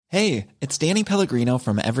Hey, it's Danny Pellegrino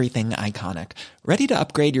from Everything Iconic. Ready to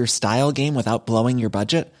upgrade your style game without blowing your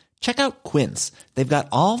budget? Check out Quince. They've got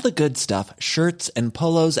all the good stuff, shirts and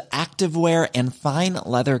polos, activewear, and fine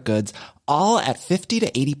leather goods, all at 50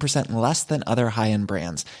 to 80% less than other high-end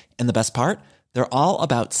brands. And the best part? They're all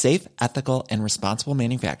about safe, ethical, and responsible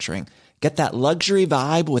manufacturing. Get that luxury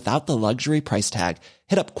vibe without the luxury price tag.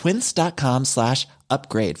 Hit up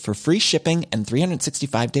quince.com/upgrade for free shipping and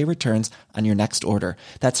 365-day returns on your next order.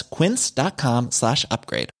 That's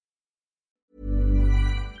quince.com/upgrade.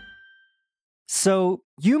 So,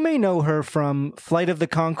 you may know her from Flight of the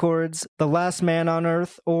Conchords, The Last Man on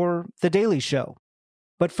Earth, or The Daily Show.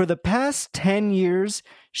 But for the past 10 years,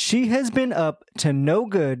 she has been up to no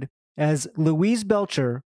good as Louise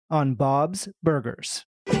Belcher on Bob's Burgers.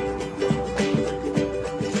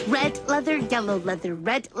 Red leather, yellow leather,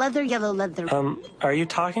 red leather, yellow leather. Are you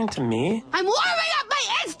talking to me? I'm warming up my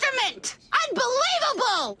instrument!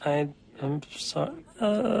 Unbelievable! I'm sorry.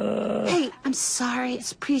 Hey, I'm sorry.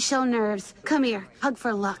 It's pre-show nerves. Come here. Hug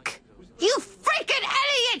for luck. You freaking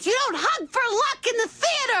idiot! You don't hug for luck in the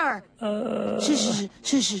theater! Shush,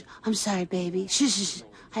 shush, shush. I'm sorry, baby. Shush, shush.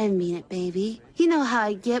 I didn't mean it, baby. You know how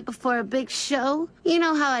I get before a big show? You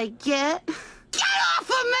know how I get? Get off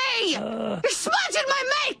of me! You're smudging my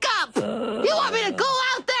makeup! You want me to go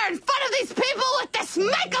out there in front of these people with this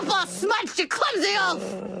makeup all smudged, you clumsy oaf!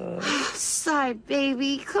 Sorry,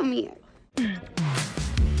 baby. Come here.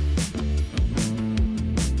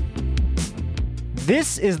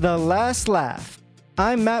 This is The Last Laugh.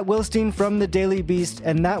 I'm Matt Wilstein from The Daily Beast,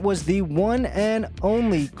 and that was the one and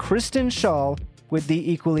only Kristen Schaal with the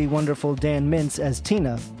equally wonderful Dan Mintz as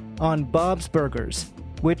Tina on Bob's Burgers,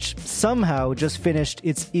 which somehow just finished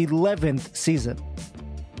its 11th season.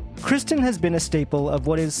 Kristen has been a staple of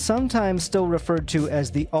what is sometimes still referred to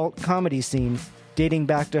as the alt-comedy scene, dating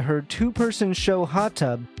back to her two-person show Hot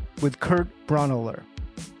Tub with Kurt Braunohler.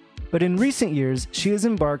 But in recent years, she has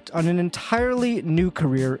embarked on an entirely new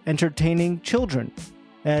career entertaining children,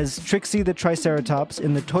 as Trixie the Triceratops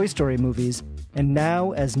in the Toy Story movies, and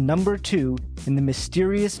now as number 2 in the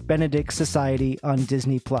Mysterious Benedict Society on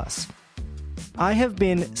Disney+. I have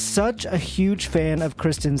been such a huge fan of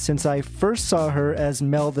Kristen since I first saw her as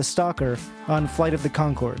Mel the Stalker on Flight of the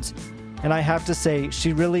Conchords, and I have to say,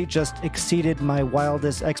 she really just exceeded my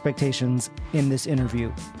wildest expectations in this interview.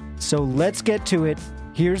 So let's get to it.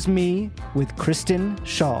 Here's me with Kristen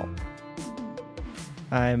Schaal.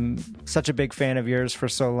 I'm such a big fan of yours for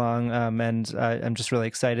so long, and I'm just really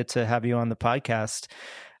excited to have you on the podcast.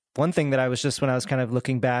 One thing that I was just, when I was kind of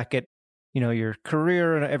looking back at, your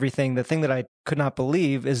career and everything, the thing that I could not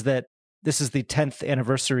believe is that this is the 10th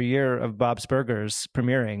anniversary year of Bob's Burgers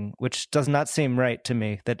premiering, which does not seem right to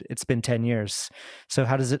me that it's been 10 years. So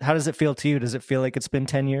how does it feel to you? Does it feel like it's been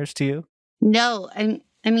 10 years to you? No, I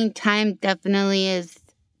mean, time definitely is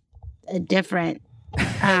different.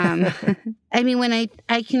 When I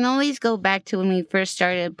can always go back to when we first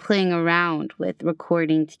started playing around with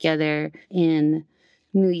recording together in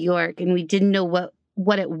New York, and we didn't know what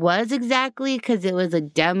it was exactly because it was a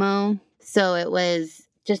demo. So it was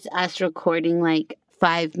just us recording like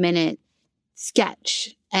 5-minute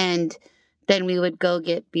sketch, and then we would go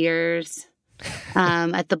get beers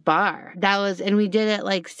at the bar. And we did it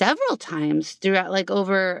like several times throughout, like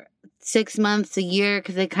over 6 months, a year,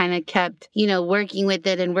 because I kind of kept, working with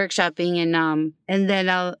it and workshopping. And then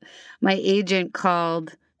my agent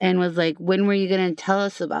called and was like, "When were you going to tell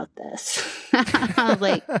us about this?" I was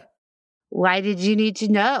like, "Why did you need to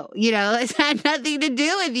know? It's had nothing to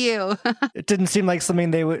do with you." It didn't seem like something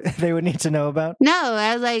they would need to know about. No,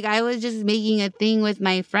 I was just making a thing with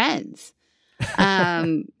my friends.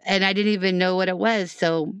 And I didn't even know what it was.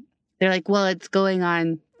 So they're like, "Well, it's going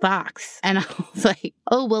on Fox." And I was like,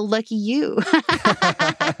 "Oh, well, lucky you."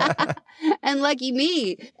 And lucky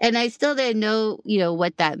me. And I still didn't know,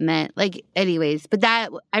 what that meant. Anyways, but I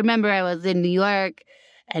remember I was in New York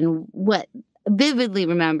and vividly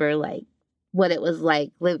remember what it was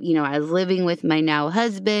like. I was living with my now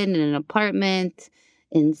husband in an apartment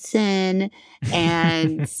in Sin,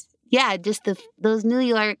 and yeah, just those New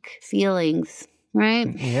York feelings, right?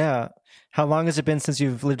 Yeah. How long has it been since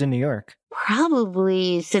you've lived in New York?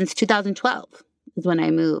 Probably since 2012 is when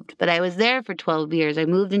I moved, but I was there for 12 years. I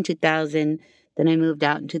moved in 2000, then I moved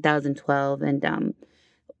out in 2012, and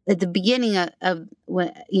at the beginning of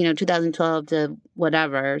 2012 to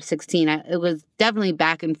whatever, 16, it was definitely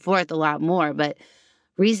back and forth a lot more. But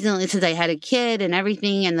recently, since I had a kid and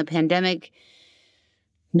everything and the pandemic,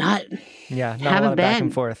 not a lot of back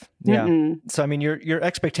and forth. Yeah. Mm-mm. So, your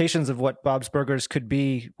expectations of what Bob's Burgers could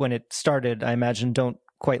be when it started, I imagine, don't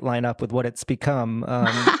quite line up with what it's become.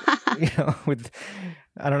 With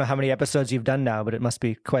I don't know how many episodes you've done now, but it must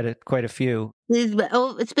be quite a few.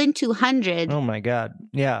 It's been 200. Oh my God.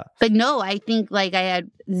 Yeah. But no, I think like I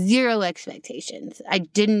had zero expectations. I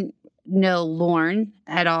didn't know Lorne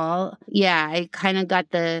at all. Yeah, I kind of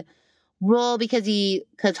got the role because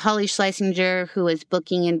Holly Schlesinger, who was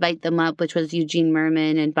booking Invite Them Up, which was Eugene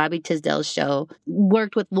Merman and Bobby Tisdale's show,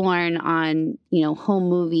 worked with Lorne on, home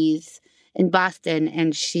movies in Boston,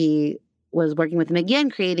 and she was working with him again,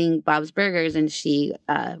 creating Bob's Burgers, and she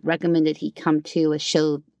recommended he come to a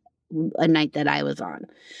show a night that I was on,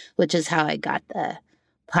 which is how I got the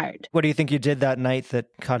part. What do you think you did that night that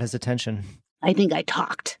caught his attention? I think I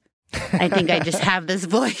talked. I think I just have this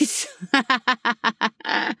voice.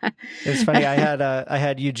 It's funny. I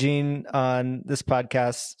had Eugene on this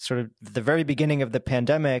podcast sort of the very beginning of the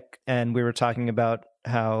pandemic, and we were talking about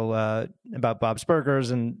how about Bob's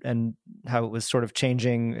Burgers and how it was sort of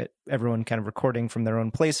changing, everyone kind of recording from their own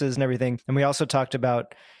places and everything. And we also talked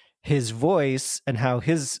about his voice and how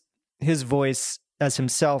his voice as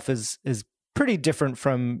himself is pretty different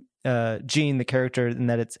from Gene, the character, in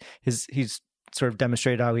that he's sort of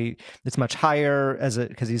demonstrated how it's much higher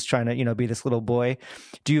because he's trying to, be this little boy.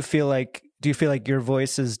 Do you feel like your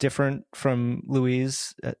voice is different from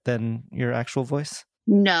Louise than your actual voice?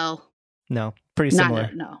 No, pretty similar.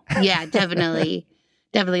 No. Yeah, definitely.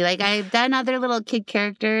 Definitely. Like I've done other little kid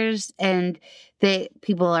characters and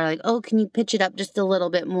people are like, oh, can you pitch it up just a little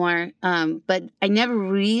bit more? But I never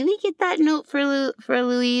really get that note for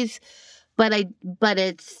Louise. But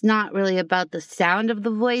it's not really about the sound of the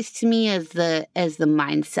voice to me as the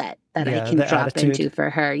mindset that I can drop attitude into for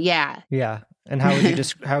her. Yeah. Yeah. And how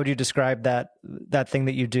would you describe that thing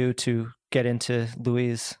that you do to get into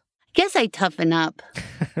Louise? I guess I toughen up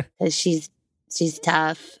because she's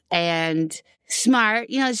tough and smart.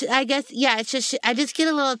 I guess, yeah, it's just, I just get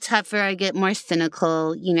a little tougher. I get more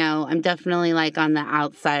cynical. I'm definitely like on the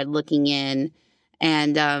outside looking in.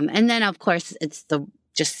 And then of course it's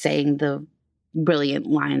just saying the brilliant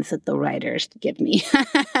lines that the writers give me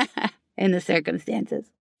in the circumstances.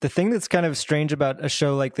 The thing that's kind of strange about a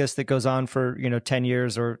show like this that goes on for, 10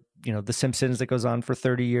 years or, The Simpsons that goes on for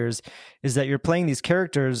 30 years is that you're playing these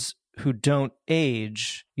characters who don't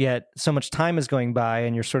age, yet so much time is going by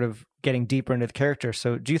and you're sort of getting deeper into the character.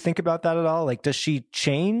 So do you think about that at all? Like, does she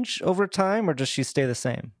change over time or does she stay the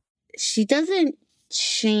same? She doesn't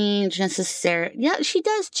change necessarily. Yeah, she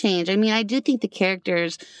does change. I mean, I do think the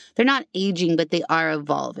characters, they're not aging, but they are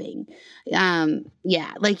evolving.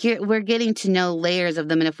 Yeah, like we're getting to know layers of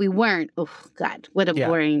them. And if we weren't, oh God, what a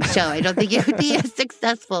boring show. I don't think it would be as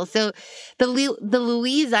successful. So the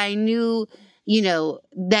Louise I knew,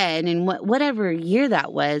 then in whatever year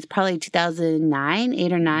that was, probably 2009,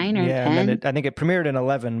 8 or 9 or 10. And then I think it premiered in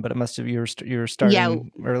 11, but it must have, you were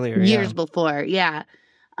starting earlier. Years before. Yeah.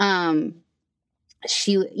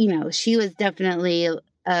 She was definitely,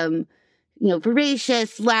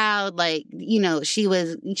 voracious, loud, like, she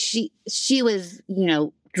was,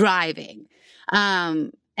 driving.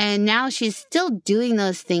 And now she's still doing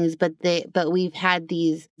those things, but we've had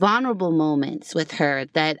these vulnerable moments with her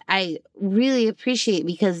that I really appreciate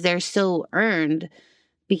because they're so earned,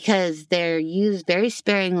 because they're used very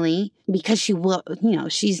sparingly, because she will,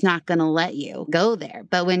 she's not going to let you go there.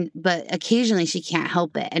 But occasionally she can't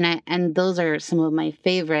help it. And those are some of my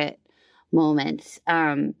favorite moments.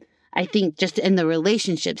 I think just in the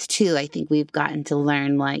relationships too, I think we've gotten to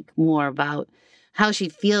learn like more about how she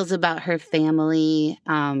feels about her family,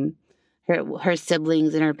 her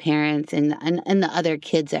siblings and her parents and the other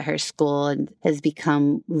kids at her school, and has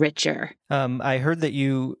become richer. I heard that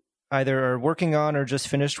you either are working on or just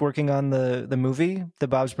finished working on the movie, the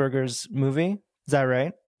Bob's Burgers movie. Is that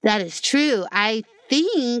right? That is true. I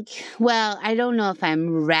think, well, I don't know if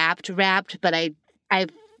I'm wrapped, but I've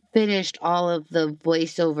finished all of the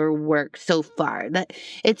voiceover work so far. That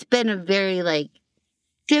it's been a very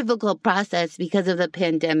difficult process because of the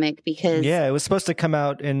pandemic, because it was supposed to come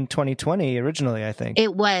out in 2020 originally, I think.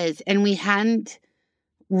 It was, and we hadn't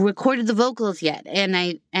recorded the vocals yet. And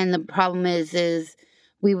the problem is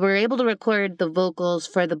we were able to record the vocals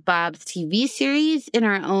for the Bob's TV series in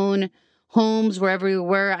our own homes, wherever we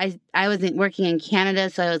were. I wasn't working in Canada,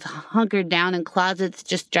 so I was hunkered down in closets,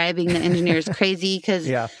 just driving the engineers crazy because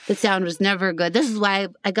the sound was never good. This is why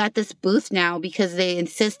I got this booth now, because they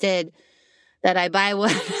insisted that I buy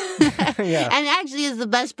one. And actually is the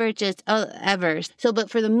best purchase ever. So,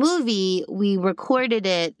 but for the movie, we recorded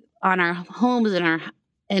it on our homes and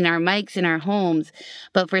our mics in our homes,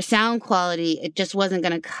 but for sound quality, it just wasn't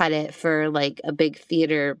going to cut it for a big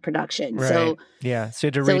theater production. Right. So you had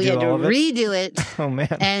to redo we had to all of it? redo it. Oh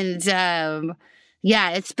man. And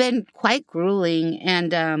it's been quite grueling,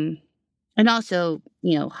 and also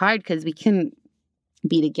hard because we couldn't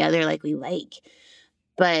be together like we like.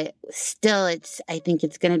 But still, I think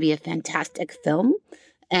it's going to be a fantastic film.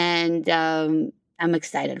 And I'm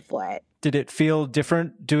excited for it. Did it feel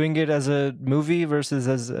different doing it as a movie versus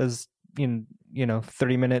as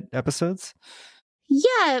 30-minute episodes?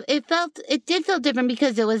 Yeah, it did feel different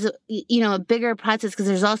because it was, a bigger process because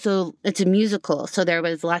it's a musical. So there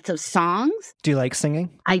was lots of songs. Do you like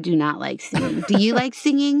singing? I do not like singing. Do you like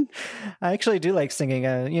singing? I actually do like singing,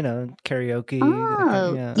 karaoke.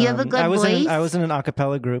 Oh, yeah. You have a good voice? I was in an a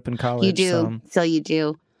cappella group in college. You do. So you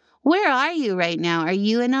do. Where are you right now? Are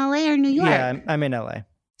you in LA or New York? Yeah, I'm in LA.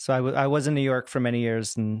 So I was in New York for many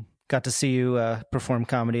years and got to see you perform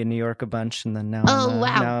comedy in New York a bunch. And then now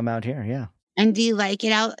I'm out here. Yeah. And do you like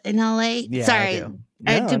it out in LA? Yeah, Sorry.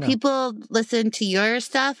 I do. Do people listen to your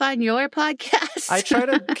stuff on your podcast? I try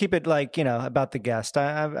to keep it about the guest.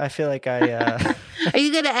 I feel like I... Are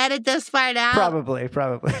you going to edit this part out? Probably.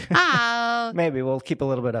 Oh. Maybe we'll keep a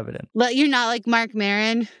little bit of it in. But you're not like Mark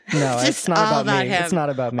Maron? No, it's not about me. Him. It's not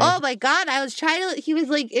about me. Oh my God. He was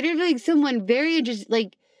like interviewing someone very interesting,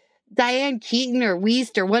 like Diane Keaton or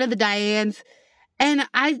Wiest or one of the Dianes. And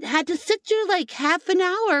I had to sit through like half an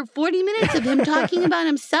hour, 40 minutes of him talking about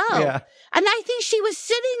himself. Yeah. And I think she was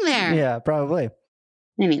sitting there. Yeah, probably.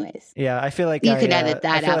 Anyways. Yeah, I feel like you could edit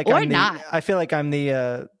that out or not. I feel like I'm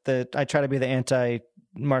I try to be the anti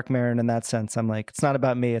Mark Maron in that sense. I'm like, it's not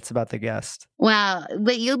about me, it's about the guest. Wow.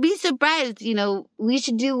 But you'll be surprised. We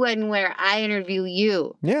should do one where I interview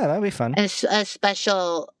you. Yeah, that'd be fun. A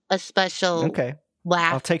special okay.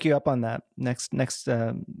 laugh. I'll take you up on that next.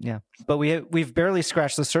 Yeah, but we've barely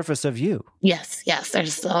scratched the surface of you. Yes.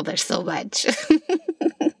 There's so much.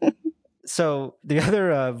 So the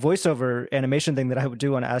other voiceover animation thing that I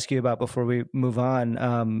do want to ask you about before we move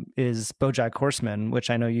on is BoJack Horseman, which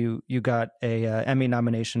I know you got a Emmy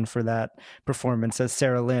nomination for that performance as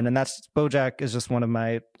Sarah Lynn, and BoJack is just one of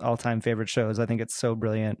my all-time favorite shows. I think it's so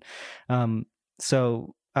brilliant.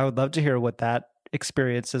 So I would love to hear what that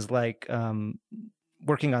experience is like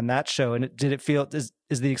working on that show. And did it feel is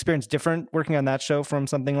the experience different working on that show from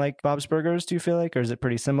something like Bob's Burgers, do you feel like, or is it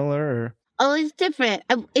pretty similar? Or Oh, it's different.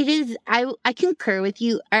 It is. I concur with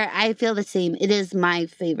you. Or I feel the same. It is my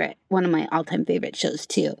favorite, one of my all-time favorite shows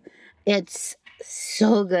too. It's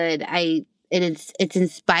so good. It's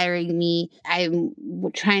inspiring me. I'm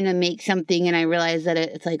trying to make something, and I realize that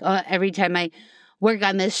it's like, every time I work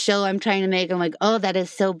on this show I'm trying to make, I'm like, that is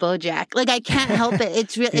so BoJack. Like I can't help it.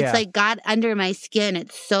 It's real. It's like got under my skin.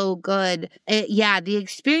 It's so good. The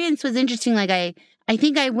experience was interesting. Like I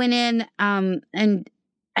think I went in, and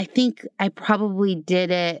I think I probably did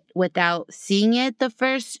it without seeing it the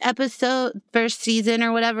first season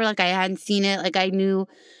or whatever. Like I hadn't seen it. Like I knew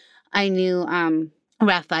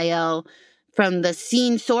Raphael from the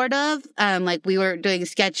scene, sort of. Like we were doing a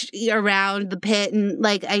sketch around the pit, and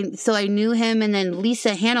I knew him. And then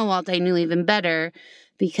Lisa Hannawalt I knew even better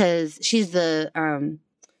because she's the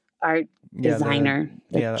art designer,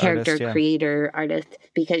 the character artist, creator, artist,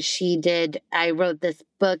 because I wrote this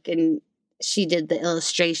book and she did the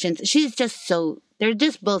illustrations. She's just they're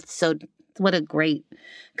just both so, what a great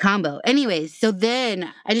combo. Anyways, so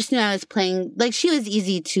then I just knew I was playing, like she was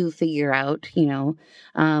easy to figure out,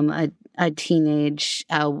 a teenage,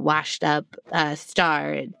 washed up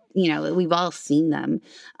star. We've all seen them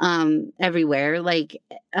everywhere.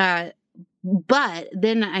 But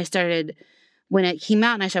then I started, when it came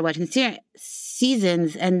out and I started watching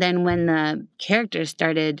seasons, and then when the characters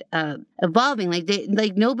started evolving,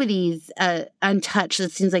 nobody's untouched.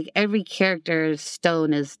 It seems like every character's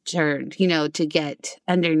stone is turned, to get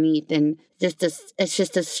underneath, and it's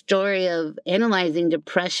just a story of analyzing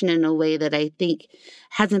depression in a way that I think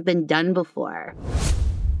hasn't been done before.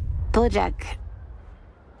 BoJack,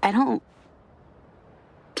 I don't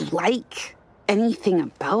like anything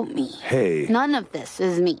about me. Hey. None of this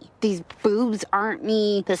is me. These boobs aren't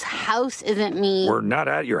me. This house isn't me. We're not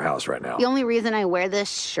at your house right now. The only reason I wear this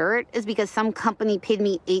shirt is because some company paid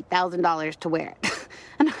me $8,000 to wear it.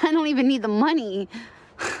 And I don't even need the money.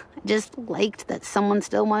 I just liked that someone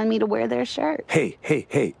still wanted me to wear their shirt. Hey,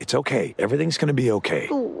 it's okay. Everything's gonna be okay.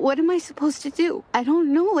 What am I supposed to do? I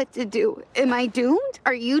don't know what to do. Am I doomed?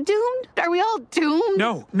 Are you doomed? Are we all doomed?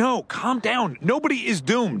 No, calm down. Nobody is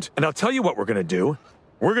doomed. And I'll tell you what we're gonna do.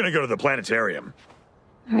 We're gonna go to the planetarium.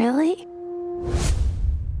 Really?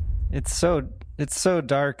 It's so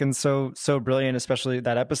dark and so brilliant, especially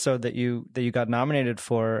that episode that you got nominated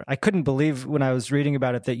for. I couldn't believe when I was reading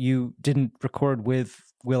about it that you didn't record with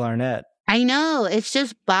Will Arnett. I know. It's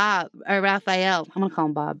just Bob, or Raphael. I'm going to call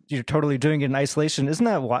him Bob. You're totally doing it in isolation. Isn't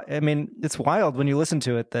that wild? I mean, it's wild when you listen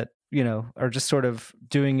to it that are just sort of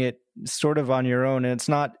doing it sort of on your own. And it's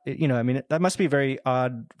not, that must be very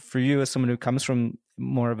odd for you as someone who comes from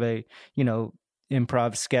more of a,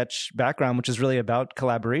 improv sketch background, which is really about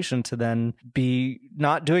collaboration, to then be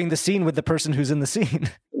not doing the scene with the person who's in the scene.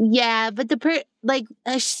 Yeah, but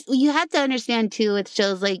you have to understand too, with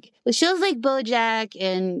shows like BoJack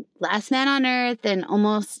and Last Man on Earth and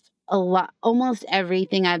almost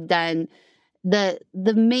everything I've done, the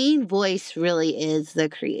main voice really is the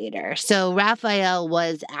creator. So Raphael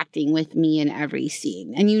was acting with me in every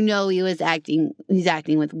scene, and he's acting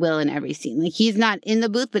with Will in every scene. Like, he's not in the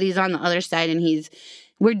booth, but he's on the other side, and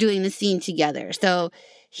we're doing the scene together. So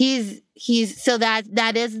so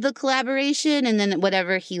that is the collaboration, and then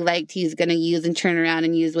whatever he liked, he's going to use and turn around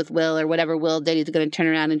and use with Will, or whatever Will did, he's going to turn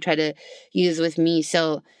around and try to use with me.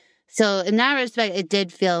 So in that respect, it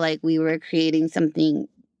did feel like we were creating something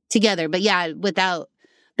together. But yeah,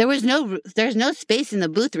 there's no space in the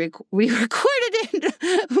booth we recorded in.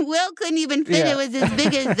 Will couldn't even fit. Yeah. It was as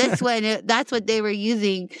big as this one. That's what they were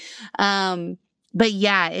using. But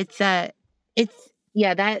yeah,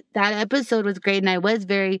 that episode was great, and I was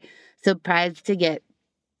very surprised to get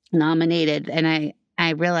nominated. And I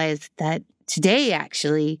realized that today,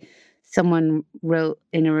 actually, someone wrote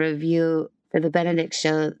in a review for the Benedict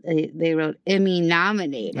show, they wrote Emmy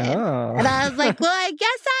nominated. Oh. And I was like, well, I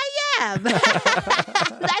guess I am.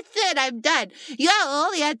 That's it. I'm done. You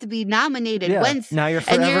only have to be nominated once. Now you're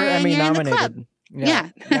forever Emmy nominated. Yeah.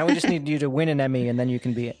 Now we just need you to win an Emmy, and then you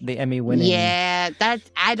can be the Emmy winning. Yeah, I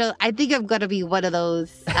think I'm going to be one of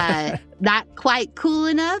those not quite cool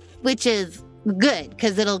enough, which is good,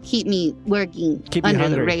 because it'll keep me working under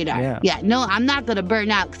the radar. Yeah. No, I'm not going to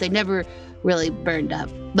burn out, because I never really burned up.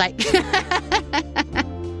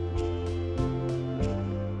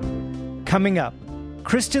 Coming up,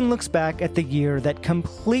 Kristen looks back at the year that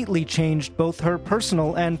completely changed both her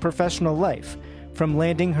personal and professional life, from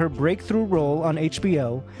landing her breakthrough role on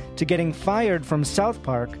HBO, to getting fired from South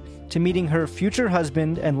Park, to meeting her future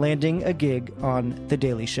husband and landing a gig on The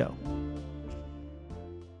Daily Show.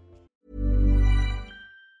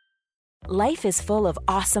 Life is full of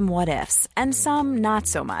awesome what-ifs, and some not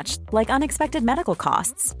so much, like unexpected medical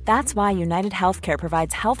costs. That's why United Healthcare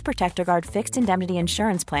provides Health Protector Guard fixed indemnity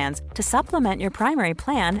insurance plans to supplement your primary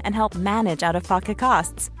plan and help manage out-of-pocket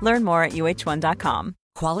costs. Learn more at uh1.com.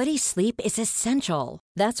 Quality sleep is essential.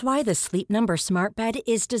 That's why the Sleep Number Smart Bed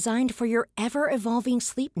is designed for your ever-evolving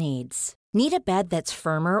sleep needs. Need a bed that's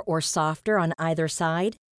firmer or softer on either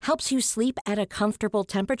side? Helps you sleep at a comfortable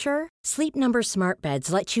temperature? Sleep Number Smart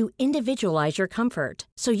Beds let you individualize your comfort,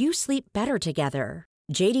 so you sleep better together.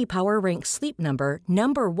 J.D. Power ranks Sleep Number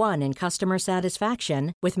number 1 in customer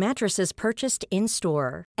satisfaction with mattresses purchased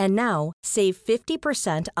in-store. And now, save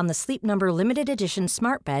 50% on the Sleep Number Limited Edition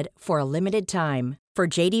Smart Bed for a limited time. For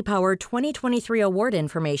J.D. Power 2023 award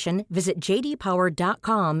information, visit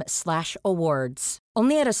jdpower.com/awards.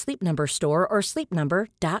 Only at a Sleep Number store or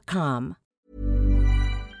sleepnumber.com.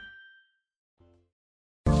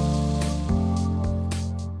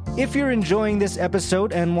 If you're enjoying this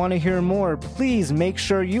episode and want to hear more, please make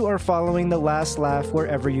sure you are following The Last Laugh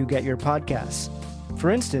wherever you get your podcasts. For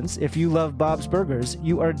instance, if you love Bob's Burgers,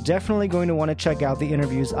 you are definitely going to want to check out the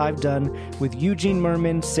interviews I've done with Eugene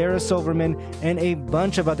Merman, Sarah Silverman, and a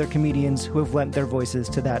bunch of other comedians who have lent their voices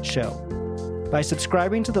to that show. By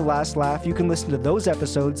subscribing to The Last Laugh, you can listen to those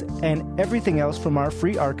episodes and everything else from our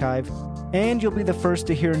free archive, and you'll be the first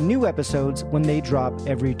to hear new episodes when they drop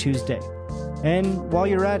every Tuesday. And while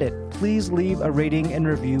you're at it, please leave a rating and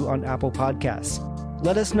review on Apple Podcasts.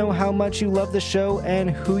 Let us know how much you love the show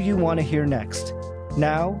and who you want to hear next.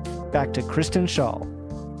 Now, back to Kristen Schaal.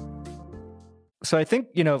 So I think,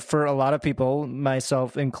 for a lot of people,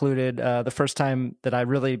 myself included, the first time that I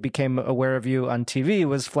really became aware of you on TV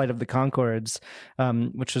was Flight of the Conchords,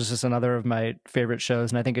 which was just another of my favorite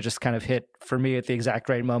shows. And I think it just kind of hit for me at the exact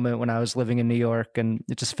right moment when I was living in New York. And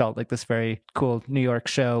it just felt like this very cool New York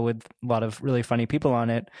show with a lot of really funny people on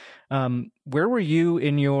it. Where were you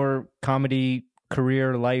in your comedy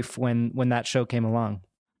career life when that show came along?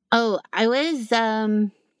 Oh, I was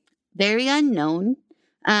very unknown.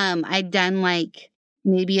 I'd done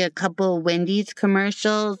maybe a couple Wendy's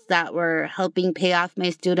commercials that were helping pay off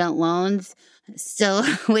my student loans. Still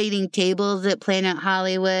waiting tables at Planet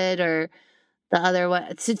Hollywood, or the other one,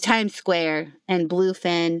 it's Times Square and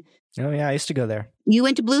Bluefin. Oh yeah, I used to go there. You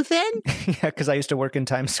went to Bluefin? Yeah, because I used to work in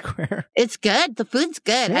Times Square. It's good. The food's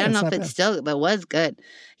good. Yeah, I don't know if it's still, but it was good.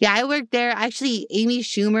 Yeah, I worked there. Actually, Amy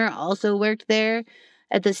Schumer also worked there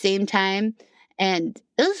at the same time. And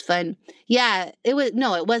it was fun. Yeah, it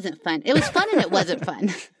wasn't fun. It was fun and it wasn't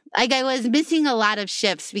fun. Like I was missing a lot of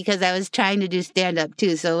shifts because I was trying to do stand-up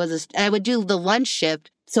too. So I would do the lunch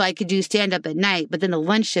shift so I could do stand-up at night. But then the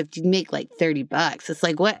lunch shift, you'd make like $30. It's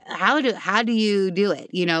like, what? How do you do it?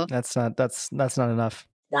 You know? That's not enough.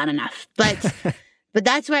 Not enough. But but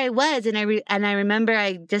that's where I was, and I remember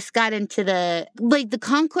I just got into the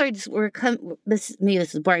Concords were this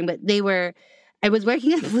is boring, but they were. I was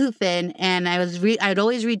working at Bluefin, and I'd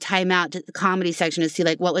always read Time Out to the comedy section to see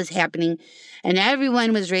like what was happening, and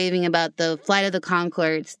everyone was raving about the Flight of the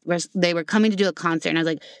Conchords, where they were coming to do a concert, and I was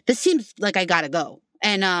like, this seems like I gotta go,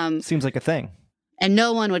 and seems like a thing, and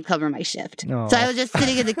no one would cover my shift, oh. So I was just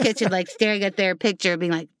sitting in the kitchen like staring at their picture,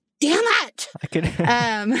 being like, damn it! I can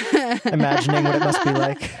imagining what it must be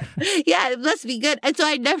like. Yeah, it must be good, and so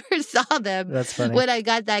I never saw them. That's funny. When I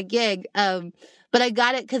got that gig, but I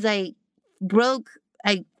got it because I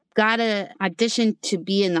got an audition to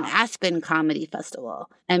be in the Aspen Comedy Festival.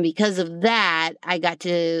 And because of that, I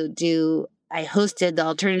hosted the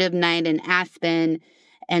alternative night in Aspen.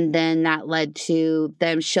 And then that led to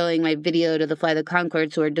them showing my video to the Flight of the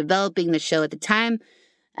Conchords, who were developing the show at the time.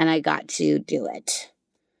 And I got to do it.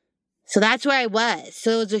 So that's where I was.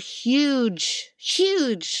 So it was a huge,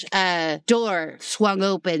 huge door swung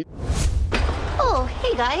open. Oh,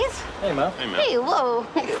 hey, guys. Hey, Mel. Hey, whoa.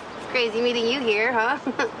 Crazy meeting you here, huh?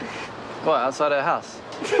 What, outside our house?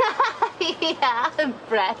 Yeah,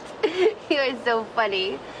 Brett. You are so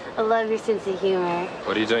funny. I love your sense of humor.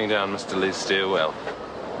 What are you doing down Mr. Lee's stairwell?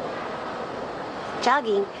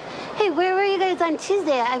 Jogging. Hey, where were you guys on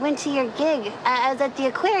Tuesday? I went to your gig. I was at the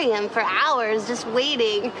aquarium for hours just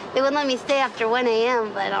waiting. They wouldn't let me stay after 1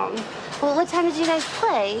 a.m., but, well, what time did you guys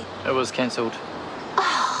play? It was cancelled.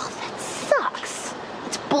 Oh, that sucks.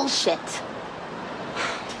 It's bullshit.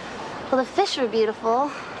 Well, the fish were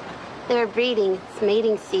beautiful. They were breeding. It's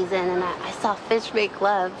mating season, and I saw fish make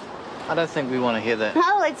love. I don't think we want to hear that.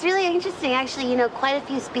 Oh, it's really interesting. Actually, you know, quite a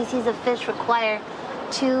few species of fish require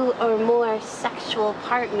 2 or more sexual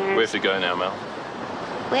partners. We have to go now, Mel.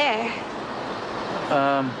 Where?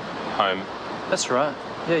 Home. That's right.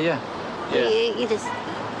 Yeah. You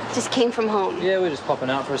just came from home. Yeah, we're just popping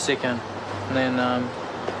out for a second. And then,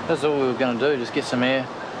 that's all we were going to do, just get some air.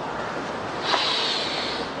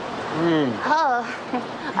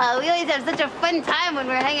 Oh, we always have such a fun time when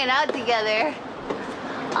we're hanging out together.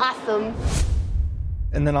 Awesome.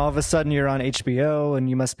 And then all of a sudden you're on HBO and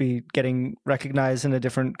you must be getting recognized in a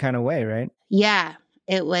different kind of way, right? Yeah.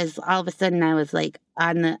 It was all of a sudden I was like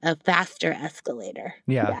on a faster escalator.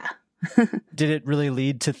 Yeah. Did it really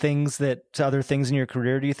lead to other things in your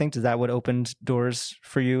career, do you think? Is that what opened doors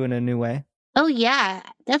for you in a new way? Oh, yeah,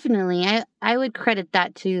 definitely. I would credit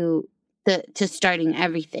that to starting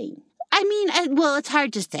everything. I mean, well, it's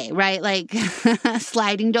hard to say, right? Like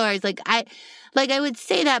sliding doors. I would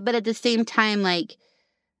say that, but at the same time, like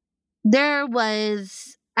there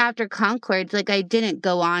was after Concords, like I didn't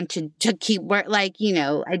go on to keep work. Like, you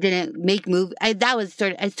know, I didn't make movies. It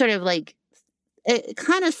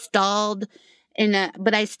kind of stalled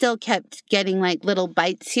but I still kept getting like little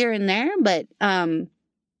bites here and there. But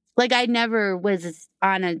like I never was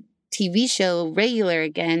on a TV show regular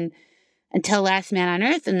again until Last Man on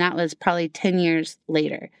Earth, and that was probably 10 years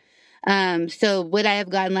later. So would I have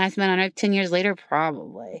gotten Last Man on Earth 10 years later?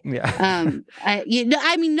 Probably. Yeah.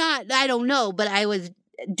 I don't know, but I was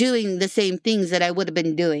doing the same things that I would have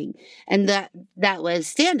been doing. And that was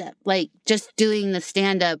stand-up, like just doing the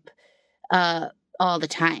stand-up all the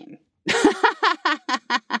time.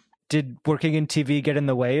 Did working in TV get in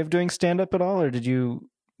the way of doing stand-up at all, or were you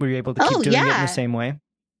able to keep doing it in the same way?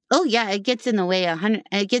 Oh yeah, it gets in the way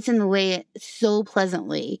it gets in the way so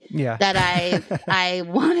pleasantly that I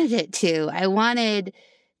wanted it to. I wanted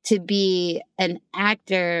to be an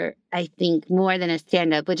actor, I think, more than a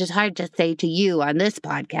stand-up, which is hard to say to you on this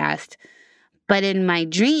podcast. But in my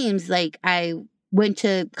dreams, like I went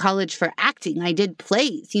to college for acting. I did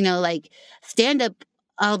plays, you know, like stand-up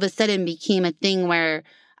all of a sudden became a thing where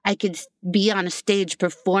I could be on a stage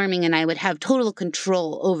performing and I would have total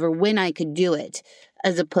control over when I could do it,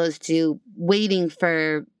 as opposed to waiting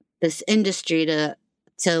for this industry to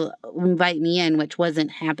invite me in, which wasn't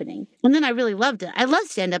happening. And then I really loved it. I love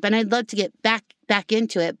stand-up and I'd love to get back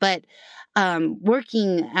into it. But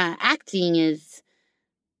working acting is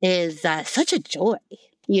such a joy.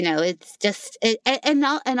 You know, it's just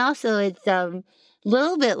and also it's a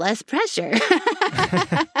little bit less pressure.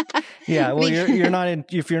 Yeah, well, you're not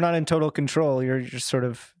if you're not in total control, you're just sort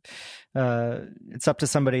of it's up to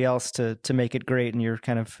somebody else to make it great, and you're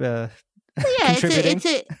kind of contributing.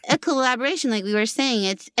 It's a collaboration, like we were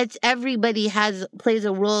saying. It's everybody plays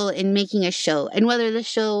a role in making a show, and whether the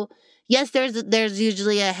show yes, there's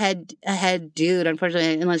usually a head dude,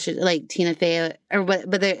 unfortunately, unless you're like Tina Fey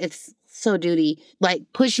but it's so duty, like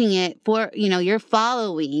pushing it for, you're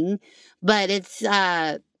following, but it's,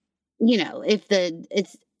 if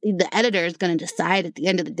the editor is going to decide at the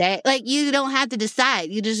end of the day, like you don't have to decide.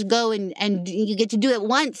 You just go and you get to do it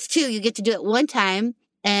once too. You get to do it one time.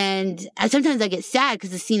 And sometimes I get sad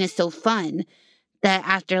because the scene is so fun that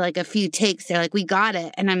after like a few takes, they're like, we got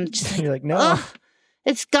it. And I'm just like, you're like, no. Ugh,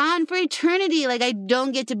 it's gone for eternity. Like I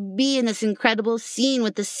don't get to be in this incredible scene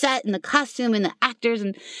with the set and the costume and the actors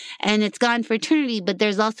and it's gone for eternity. But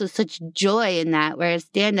there's also such joy in that. Whereas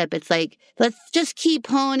stand-up, it's like, let's just keep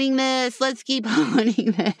honing this. Let's keep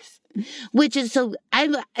honing this. Which is so, I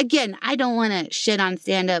don't want to shit on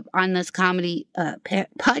stand-up on this comedy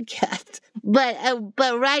podcast.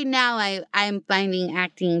 But right now I'm finding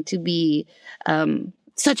acting to be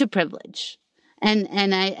such a privilege.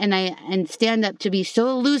 And stand up to be so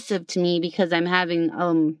elusive to me because I'm having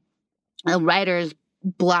a writer's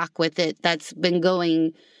block with it that's been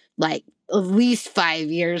going like at least 5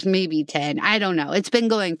 years, maybe 10. I don't know. It's been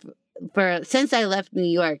going for since I left New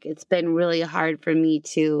York. It's been really hard for me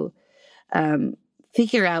to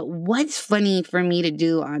figure out what's funny for me to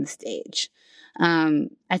do on stage. I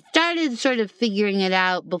started sort of figuring it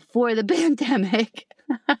out before the pandemic,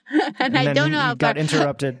 and I don't know how got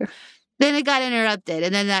interrupted. Then it got interrupted,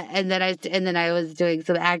 and then I was doing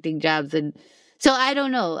some acting jobs, and so I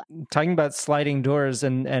don't know. Talking about sliding doors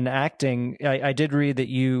and acting, I did read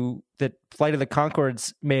that Flight of the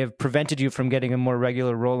Conchords may have prevented you from getting a more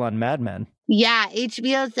regular role on Mad Men. Yeah,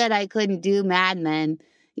 HBO said I couldn't do Mad Men,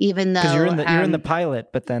 even though because you're in the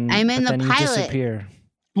pilot, but then I'm in the pilot. You disappear.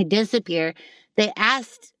 I disappear. They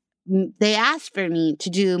asked for me to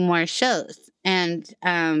do more shows, and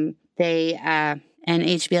and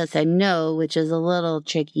HBO said no, which is a little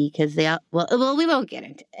tricky because we won't get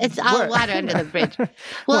into it. It's all water under the bridge.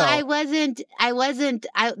 Well,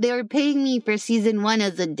 they were paying me for season 1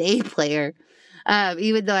 as a day player,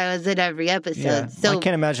 even though I was in every episode. Yeah. So I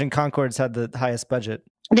can't imagine Conchords had the highest budget.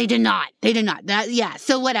 They did not.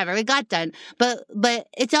 So whatever, it got done. But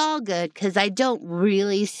it's all good because I don't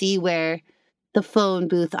really see where the phone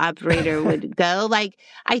booth operator would go. Like,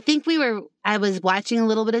 I think I was watching a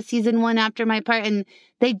little bit of season 1 after my part, and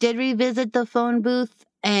they did revisit the phone booth,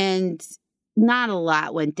 and not a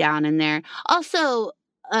lot went down in there. Also,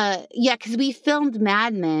 because we filmed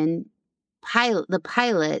Mad Men the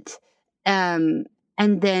pilot, and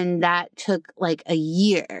then that took like a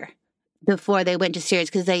year before they went to series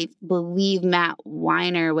because I believe Matt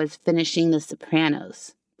Weiner was finishing The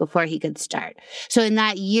Sopranos before he could start. So in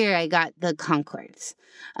that year, I got the Conchords,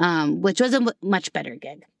 which was a much better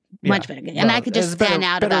gig. Much better gig. And I could just fan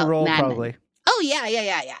out about role, Mad probably. Men. Oh,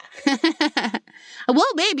 yeah. Well,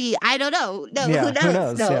 maybe. I don't know. No, who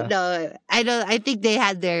knows? No. I think they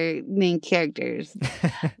had their main characters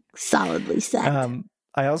solidly set.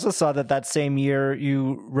 I also saw that same year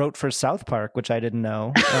you wrote for South Park, which I didn't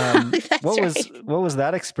know. What was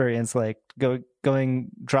that experience like,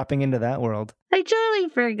 dropping into that world? I totally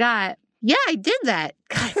forgot. Yeah, I did that.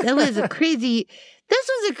 God, this was a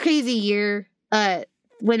crazy year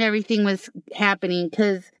when everything was happening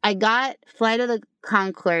because I got Flight of the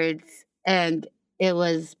Conchords and it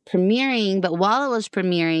was premiering, but while it was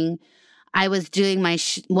premiering, I was doing my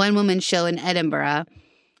one-woman show in Edinburgh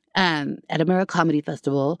Comedy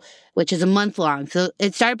Festival, which is a month long. So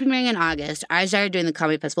it started premiering in August. I started doing the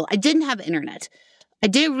comedy festival. I didn't have internet. I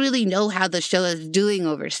didn't really know how the show is doing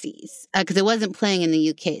overseas because it wasn't playing in the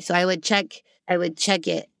UK. So I would check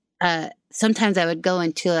it. Sometimes I would go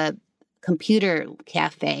into a computer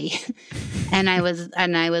cafe and I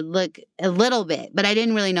would look a little bit, but I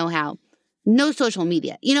didn't really know how. No social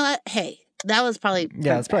media. You know what? Hey, that was probably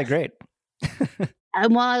that's probably great.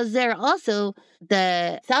 And while I was there, also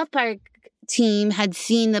the South Park team had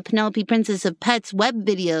seen the Penelope Princess of Pets web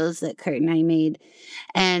videos that Kurt and I made,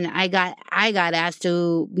 and I got asked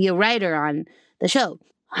to be a writer on the show.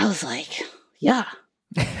 I was like, yeah.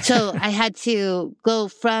 So I had to go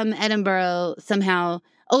from Edinburgh somehow.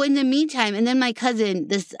 Oh, in the meantime, and then my cousin,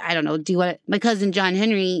 my cousin John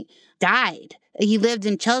Henry died. He lived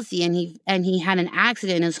in Chelsea, and he had an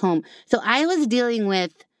accident in his home. So I was dealing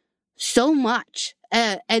with so much.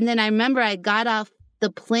 And then I remember I got off the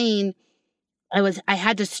plane. I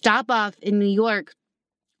had to stop off in New York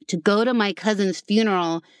to go to my cousin's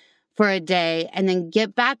funeral for a day and then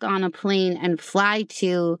get back on a plane and fly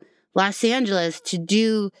to Los Angeles to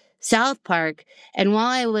do South Park. And while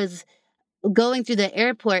I was going through the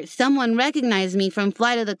airport, someone recognized me from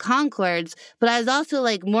Flight of the Conchords, but I was also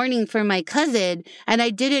like mourning for my cousin, and I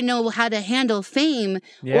didn't know how to handle fame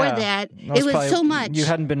or that. It was so much. You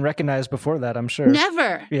hadn't been recognized before that, I'm sure.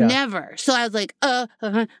 Never. So I was like,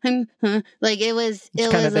 like it was.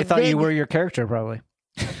 They thought you were your character, probably.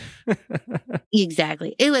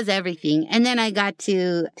 Exactly. It was everything. And then I got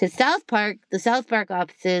to South Park, the South Park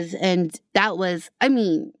offices, and that was, I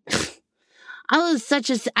mean, I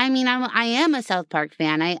am a South Park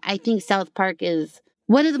fan. I think South Park is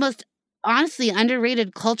one of the most honestly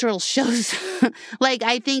underrated cultural shows. Like,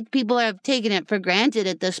 I think people have taken it for granted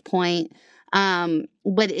at this point.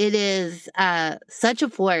 But it is such a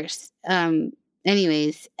force.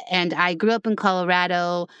 Anyways, and I grew up in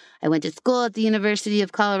Colorado. I went to school at the University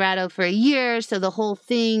of Colorado for a year. So the whole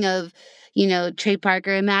thing of, Trey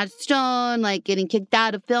Parker and Matt Stone, like getting kicked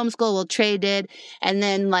out of film school, well, Trey did. And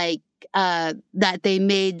then that they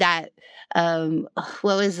made that,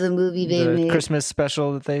 what was the movie they made? Christmas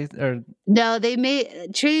special that No, they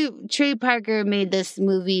made, Trey Parker made this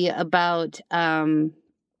movie about Cannibal.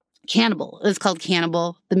 It was called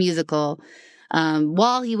Cannibal, the musical.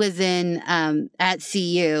 While he was in at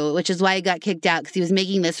CU, which is why he got kicked out, because he was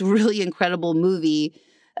making this really incredible movie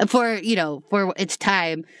for its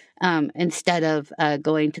time, instead of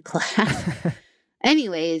going to class.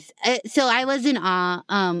 Anyways, so I was in awe.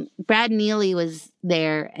 Brad Neely was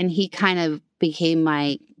there, and he kind of became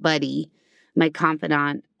my buddy, my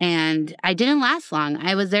confidant. And I didn't last long.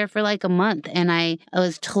 I was there for like a month, and I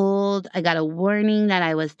was told, I got a warning that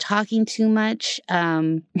I was talking too much.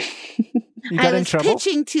 I was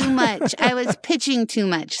pitching too much. I was pitching too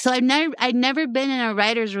much. So I'd never been in a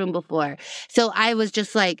writer's room before. So I was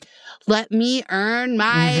just like, let me earn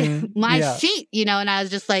my seat, and I was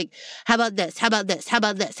just like, how about this? How about this? How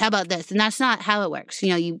about this? How about this? And that's not how it works.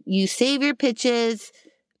 You save your pitches,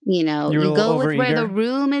 you go with where the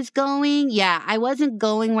room is going. Yeah, I wasn't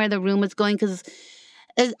going where the room was going because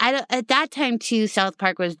at that time too, South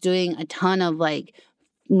Park was doing a ton of like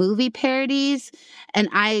movie parodies, and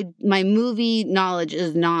my movie knowledge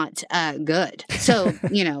is not good. So,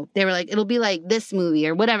 they were like, it'll be like this movie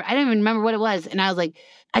or whatever. I don't even remember what it was. And I was like,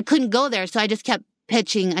 I couldn't go there. So I just kept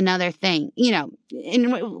pitching another thing,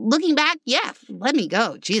 and looking back, yeah, let me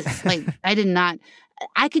go. Jesus. Like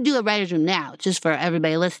I could do a writer's room now, just for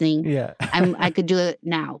everybody listening. Yeah. I could do it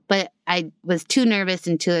now, but I was too nervous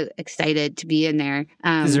and too excited to be in there.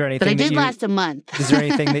 Is there anything but I did last a month. Is there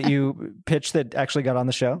anything that you pitched that actually got on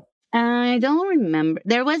the show? I don't remember.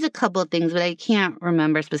 There was a couple of things, but I can't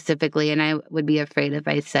remember specifically. And I would be afraid if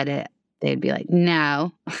I said it, they'd be like,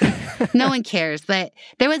 no, no one cares. But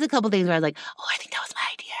there was a couple of things where I was like, oh, I think that was my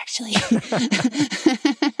idea, actually.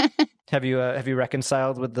 Have you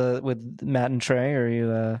reconciled with Matt and Trey,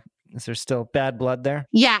 or is there still bad blood there?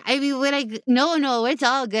 Yeah, I mean, no, it's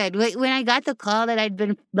all good. When I got the call that I'd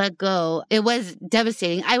been let go, it was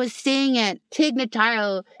devastating. I was staying at Tig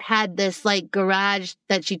Notaro had this like garage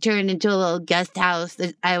that she turned into a little guest house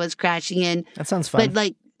that I was crashing in. That sounds fun.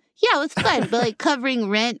 But yeah, it was fun. But covering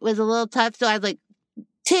rent was a little tough, so I was like,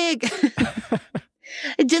 Tig.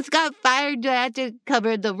 I just got fired. Do I have to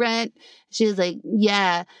cover the rent? She was like,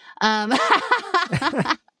 yeah.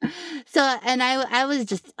 So, and I was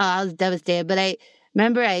just, I was devastated. But I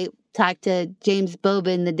remember I talked to James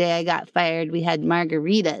Bobin the day I got fired. We had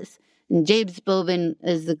margaritas. And James Bobin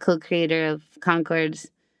is the co-creator of Conchords.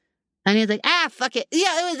 And he was like, fuck it.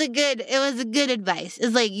 Yeah, it was a good advice.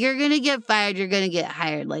 It's like, you're going to get fired. You're going to get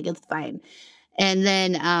hired. Like, it's fine. And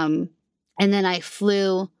then I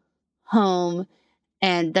flew home.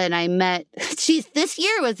 And then I met, this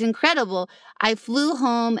year was incredible. I flew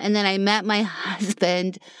home and then I met my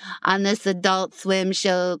husband on this Adult Swim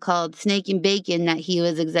show called Snake and Bacon that he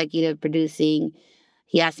was executive producing.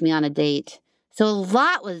 He asked me on a date. So a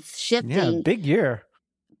lot was shifting. Yeah, big year.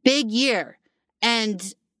 Big year. And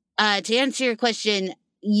to answer your question,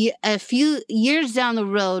 a few years down the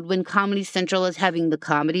road when Comedy Central was having the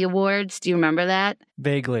Comedy Awards, do you remember that?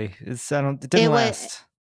 Vaguely. It didn't last.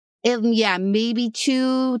 Maybe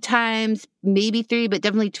 2 times, maybe 3, but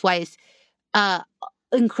definitely twice.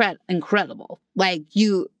 Incredible.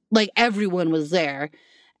 Like everyone was there.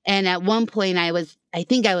 And at one point I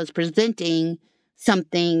think I was presenting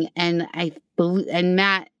something and and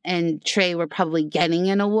Matt and Trey were probably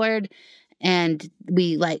getting an award, and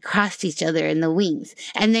we crossed each other in the wings,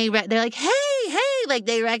 and they're like, hey, like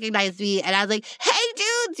they recognized me, and I was like, hey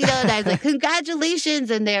dudes, and I was like,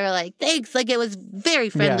 congratulations, and they were like, thanks. Like, it was very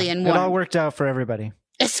friendly and warm. It all worked out for everybody.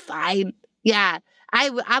 It's fine. Yeah.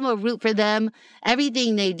 I'm a root for them.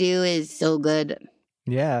 Everything they do is so good.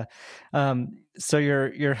 Yeah. So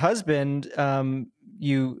your husband,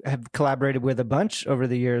 you have collaborated with a bunch over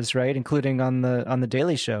the years, right? Including on the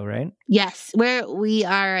Daily Show, right? Yes, we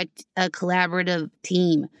are a collaborative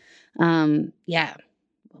team. Yeah,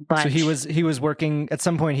 a bunch. So he was working at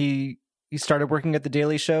some point. He started working at the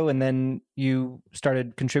Daily Show, and then you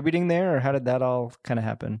started contributing there, or how did that all kind of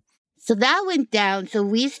happen? So that went down. So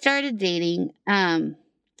we started dating, and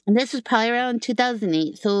this was probably around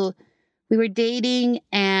 2008. So we were dating,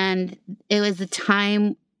 and it was the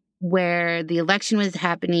time where the election was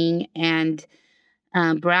happening, and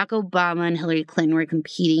Barack Obama and Hillary Clinton were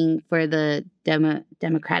competing for the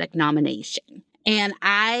Democratic nomination. And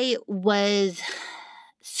I was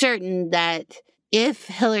certain that if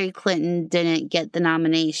Hillary Clinton didn't get the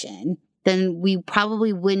nomination, then we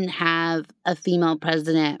probably wouldn't have a female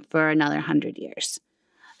president for another 100 years.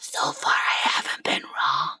 So far, I haven't been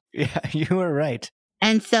wrong. Yeah, you were right.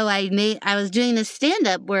 And so I was doing this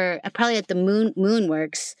stand-up where probably at the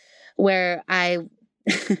Moonworks, where I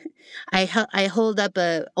hold up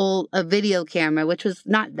a video camera, which was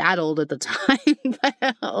not that old at the time, but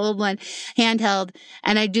an old one, handheld,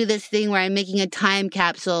 and I do this thing where I'm making a time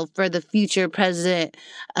capsule for the future president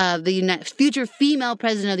of future female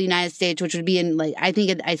president of the United States, which would be in I think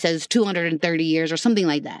it says 230 years or something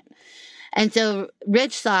like that. And so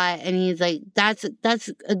Rich saw it and he's like, that's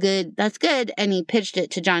good. And he pitched it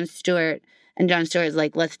to Jon Stewart, and Jon Stewart's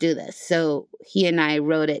like, let's do this. So he and I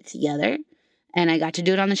wrote it together, and I got to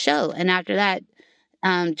do it on the show. And after that,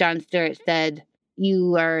 Jon Stewart said,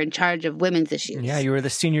 you are in charge of women's issues. Yeah, you were the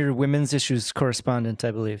senior women's issues correspondent,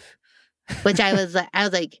 I believe. Which I was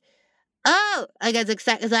like, oh, I got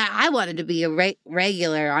excited. I wanted to be a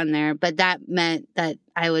regular on there, but that meant that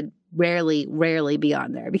I would rarely be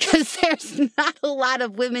on there because there's not a lot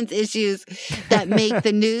of women's issues that make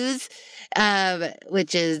the news,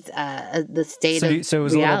 which is the state of So it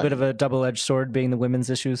was reality. a little bit of a double-edged sword being the women's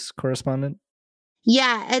issues correspondent?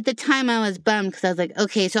 Yeah, at the time I was bummed because I was like,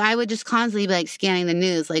 okay, so I would just constantly be scanning the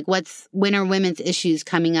news, when are women's issues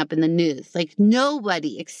coming up in the news?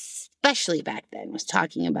 Nobody, especially back then, was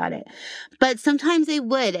talking about it. But sometimes they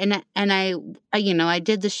would, and I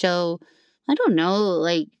did the show, I don't know,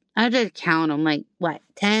 I did count them,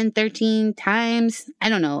 10, 13 times? I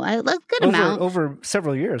don't know. A good amount. Over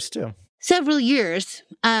several years, too. Several years.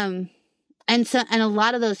 And a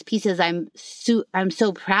lot of those pieces I'm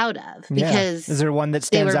so proud of because Is there one that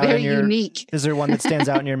stands they were out very unique. Is there one that stands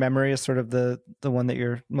out in your memory as sort of the one that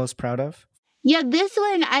you're most proud of? Yeah, this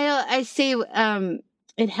one I say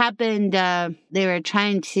it happened. The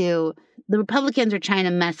Republicans were trying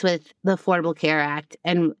to mess with the Affordable Care Act,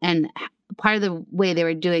 and part of the way they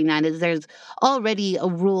were doing that is there's already a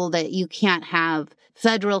rule that you can't have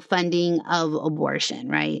federal funding of abortion,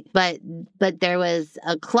 right? But there was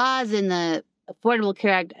a clause in the Affordable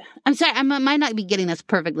Care Act. I'm sorry, I might not be getting this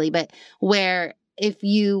perfectly, but where if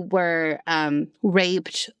you were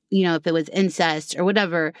raped, if it was incest or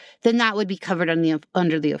whatever, then that would be covered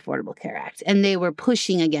under the Affordable Care Act. And they were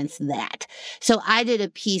pushing against that. So I did a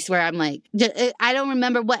piece where I'm like, I don't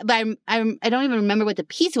remember what, but I don't even remember what the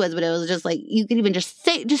piece was, but it was just you could even just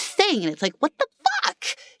saying it. It's like, what the fuck?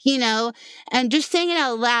 And just saying it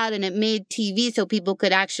out loud, and it made TV so people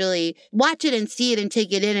could actually watch it and see it and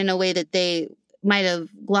take it in a way that they might have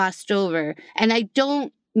glossed over. And I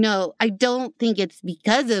don't think it's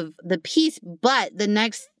because of the piece, but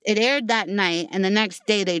it aired that night, and the next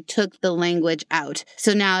day they took the language out.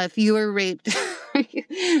 So now if you were raped,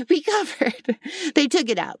 be covered. They took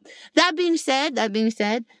it out. That being said,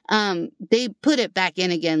 they put it back in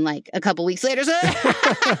again a couple weeks later. So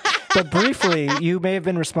But briefly, you may have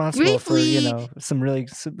been responsible for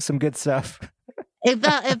some good stuff. It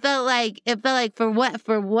felt like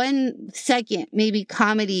for one second, maybe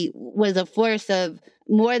comedy was a force of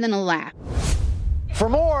more than a laugh. For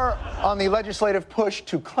more on the legislative push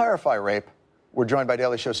to clarify rape, we're joined by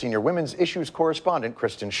Daily Show senior women's issues correspondent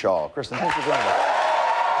Kristen Schaal. Kristen, thanks for joining us.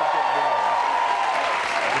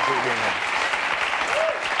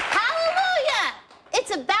 Hallelujah!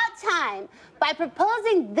 It's about time. By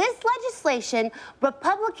proposing this legislation,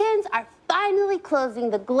 Republicans are finally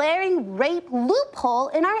closing the glaring rape loophole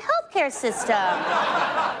in our healthcare system.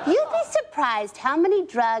 You'd be surprised how many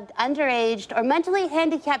drugged, underaged, or mentally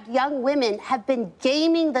handicapped young women have been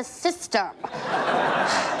gaming the system.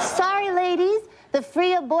 Sorry, ladies, the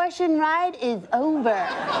free abortion ride is over.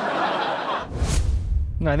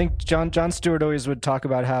 No, I think Jon Stewart always would talk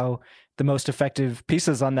about how the most effective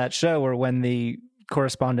pieces on that show were when the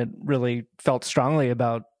correspondent really felt strongly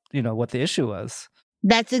about, what the issue was.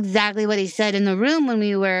 That's exactly what he said in the room when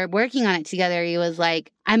we were working on it together. He was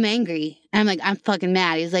like, I'm angry. I'm like, I'm fucking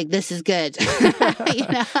mad. He's like, this is good.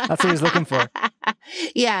 That's what he's looking for.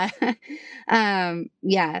 Yeah.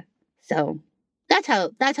 Yeah. So that's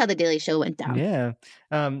how the Daily Show went down. Yeah.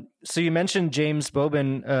 So you mentioned James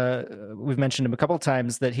Bobin. We've mentioned him a couple of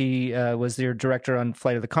times that he was your director on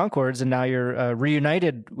Flight of the Conchords, and now you're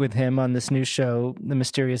reunited with him on this new show, The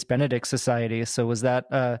Mysterious Benedict Society. So was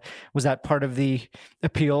that part of the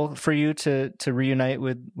appeal for you to reunite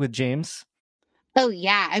with James? Oh,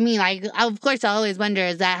 yeah. I mean, of course, I always wonder,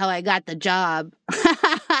 is that how I got the job?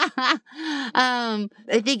 I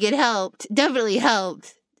think it helped. Definitely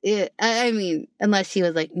helped. I mean, unless he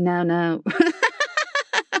was like, no. No.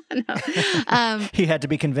 He had to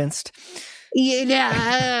be convinced.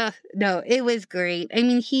 Yeah. No, it was great. I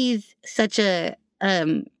mean, he's such a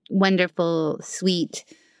wonderful, sweet,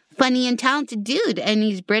 funny, and talented dude. And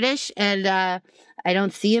he's British. And I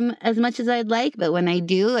don't see him as much as I'd like. But when I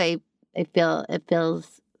do, I feel it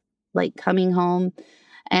feels like coming home.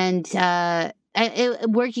 And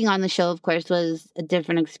working on the show, of course, was a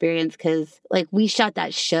different experience because, like, we shot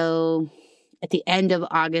that show at the end of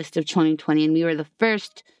August of 2020, and we were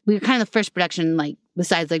kind of the first production, like,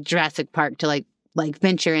 besides like Jurassic Park, to like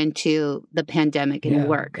venture into the pandemic and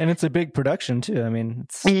work. And it's a big production too. I mean,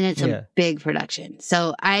 it's a big production.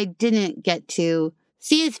 So I didn't get to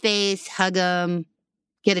see his face, hug him,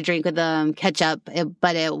 get a drink with him, catch up,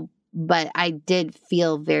 but I did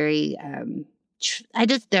feel very.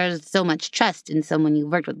 There's so much trust in someone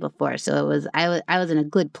you've worked with before. So I was in a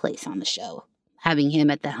good place on the show, having him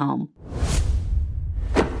at the helm.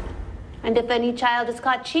 And if any child is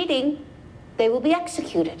caught cheating, they will be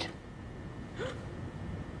executed.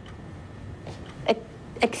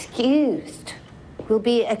 Excused. Will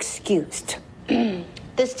be excused.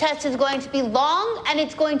 This test is going to be long and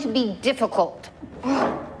it's going to be difficult.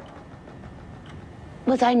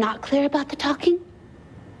 Was I not clear about the talking?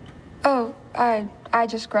 Oh, I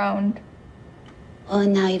just groaned. Well,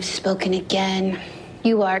 now you've spoken again.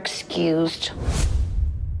 You are excused.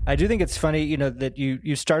 I do think it's funny, that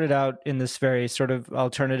you started out in this very sort of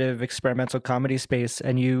alternative experimental comedy space,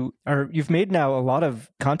 and you've made now a lot of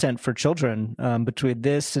content for children, between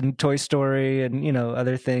this and Toy Story and,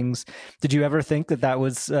 other things. Did you ever think that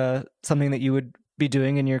was something that you would be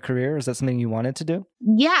doing in your career? Is that something you wanted to do?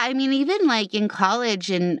 Yeah, I mean, even like in college,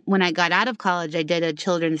 and when I got out of college, I did a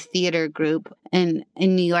children's theater group in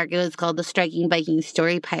New York. It was called the Striking Viking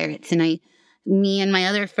Story Pirates, and me and my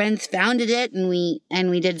other friends founded it, and we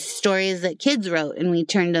did stories that kids wrote, and we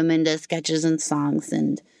turned them into sketches and songs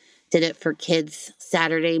and did it for kids.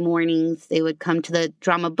 Saturday mornings, they would come to the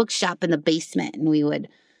drama bookshop in the basement, and we would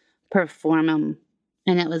perform them,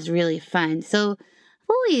 and it was really fun. So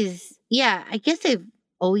I guess I've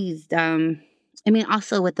always,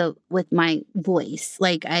 also with my voice,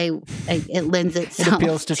 like it lends itself it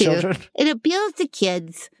appeals to children. It appeals to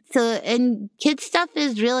kids. So, and kids stuff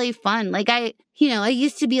is really fun. Like I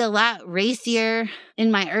used to be a lot racier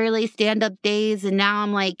in my early stand-up days, and now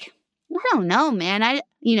I'm like, I don't know, man. I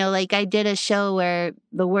did a show where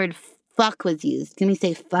the word fuck was used. Can we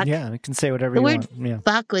say fuck? Yeah, we can say whatever you want. The word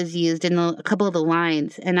fuck was used in a couple of the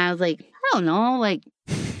lines, and I was like, I don't know, like,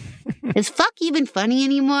 is fuck even funny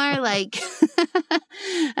anymore? Like,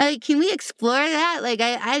 can we explore that? Like,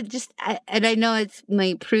 I know it's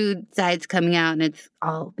my prude side's coming out, and it's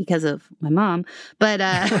all because of my mom. But,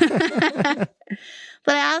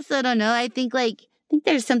 but I also don't know. I think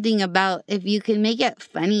there's something about if you can make it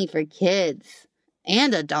funny for kids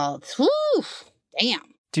and adults. Whoo, damn.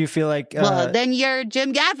 Do you feel like... well, then you're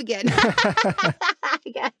Jim Gaffigan.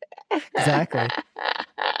 Exactly.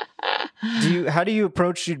 How do you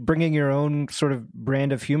approach bringing your own sort of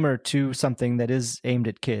brand of humor to something that is aimed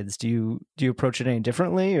at kids? Do you approach it any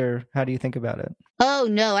differently, or how do you think about it? Oh,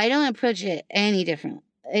 no, I don't approach it any different.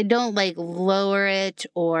 I don't lower it,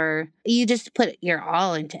 or you just put your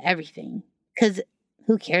all into everything, because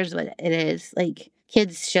who cares what it is? Like,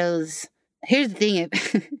 kids shows, here's the thing,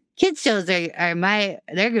 kids shows they're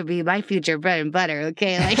going to be my future bread and butter,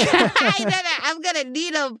 okay? Like, I'm going to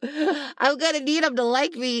need them. I'm going to need them to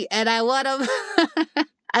like me, and I want them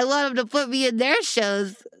to put me in their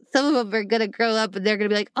shows. Some of them are going to grow up, and they're going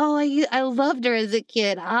to be like, oh, I loved her as a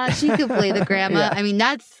kid. She could play the grandma. Yeah. I mean,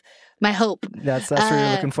 that's my hope. That's what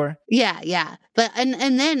you're looking for? Yeah. But,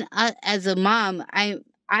 and then as a mom,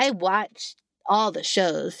 I watched all the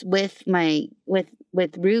shows with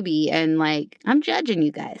Ruby, and I'm judging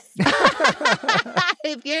you guys.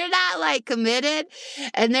 If you're not committed,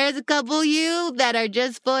 and there's a couple of you that are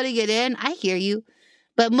just phoning it in, I hear you.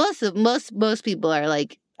 But most people are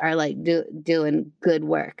doing good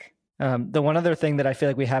work. The one other thing that I feel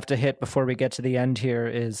like we have to hit before we get to the end here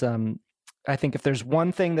is I think if there's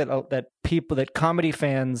one thing that comedy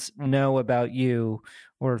fans know about you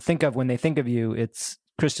or think of when they think of you, it's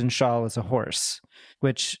Kristen Schaal as a horse,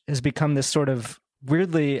 which has become this sort of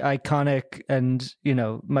weirdly iconic and,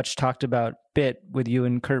 much talked about bit with you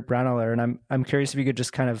and Kurt Braunohler. And I'm curious if you could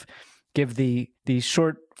just kind of give the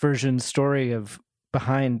short version story of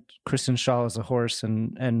behind Kristen Schaal as a horse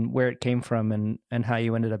and where it came from and how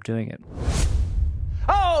you ended up doing it.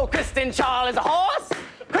 Oh, Kristen Schaal is a horse.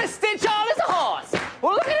 Kristen Schaal is a horse.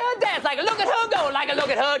 Well, look at her dance like a look at her go like a look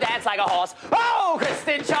at her dance like a horse. Oh,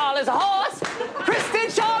 Kristen Schaal is a horse. Kristen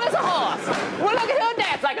Schaal is a horse. Well, look at her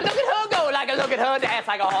dance like a look at her go like a look at her dance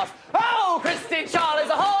like a horse. Oh, Kristen Schaal is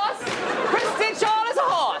a horse. Kristen Schaal is a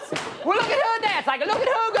horse. Well, look at her dance like a look at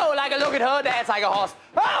her go like a look at her dance like a horse.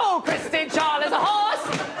 Oh, Kristen Schaal is a horse.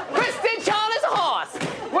 Kristen Schaal is a horse.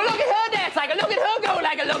 Well, look at her dance like a look at her go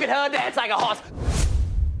like a look at her dance like a horse.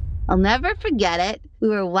 I'll never forget it. We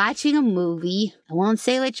were watching a movie. I won't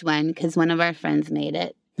say which one because one of our friends made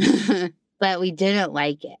it. But we didn't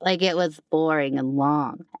like it. Like, it was boring and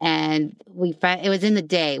long. And it was in the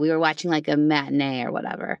day. We were watching like a matinee or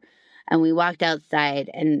whatever. And we walked outside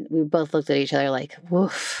and we both looked at each other like,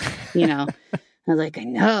 woof, I was like, I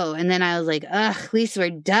know. And then I was like, ugh, at least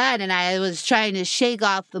we're done. And I was trying to shake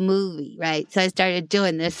off the movie, right? So I started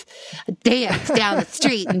doing this dance down the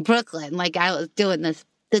street in Brooklyn. Like, I was doing the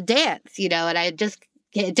dance, and it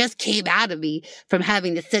just came out of me from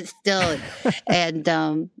having to sit still. And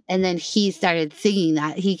then he started singing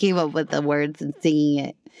that. He came up with the words and singing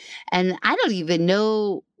it. And I don't even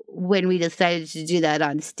know when we decided to do that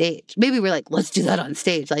on stage. Maybe we're like, let's do that on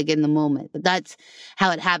stage, like in the moment. But that's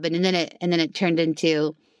how it happened. And then it turned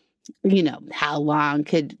into, how long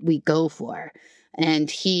could we go for? And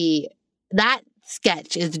that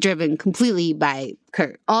sketch is driven completely by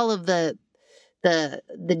Kurt. All of the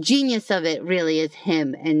genius of it really is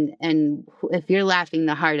him. And if you're laughing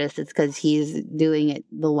the hardest, it's because he's doing it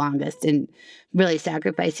the longest and really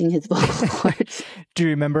sacrificing his vocal cords. Do you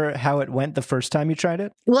remember how it went the first time you tried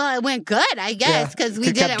it? Well, it went good, I guess, because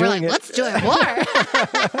we did it. We're like, let's do it more.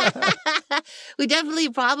 We definitely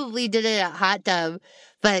probably did it at Hot Tub.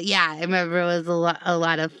 But yeah, I remember it was a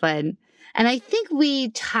lot of fun. And I think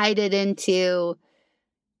we tied it into,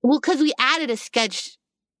 because we added a sketch.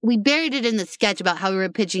 We buried it in the sketch about how we were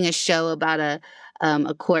pitching a show about a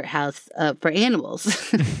courthouse for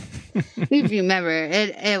animals. If you remember,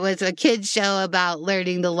 it was a kid's show about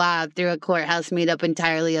learning the law through a courthouse made up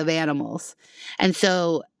entirely of animals. And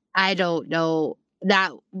so I don't know,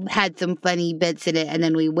 that had some funny bits in it, and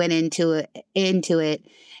then we went into it,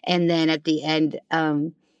 and then at the end,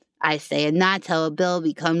 I say, and that's how a bill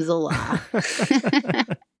becomes a law.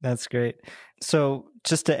 That's great. So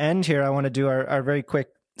just to end here, I want to do our very quick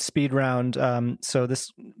speed round. So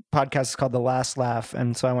this podcast is called The Last Laugh,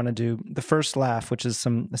 and so I want to do the first laugh, which is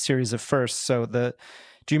a series of firsts. So do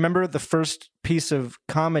you remember the first piece of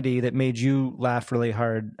comedy that made you laugh really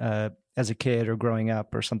hard as a kid or growing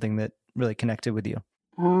up, or something that really connected with you?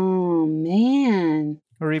 Oh man.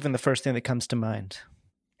 Or even the first thing that comes to mind.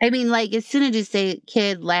 I mean, like, as soon as you say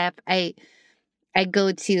kid laugh, I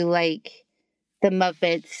go to like the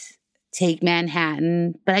Muppets Take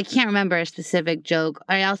Manhattan, but I can't remember a specific joke.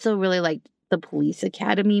 I also really liked the Police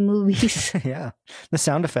Academy movies. Yeah, the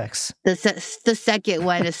sound effects. The second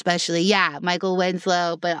one especially. Yeah, Michael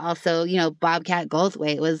Winslow, but also, Bobcat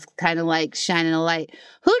Goldthwait was kind of like shining a light.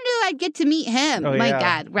 Who knew I'd get to meet him? Oh, My yeah.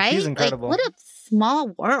 God, right? He's incredible. Like, what a small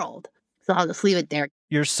world. So I'll just leave it there.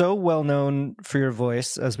 You're so well known for your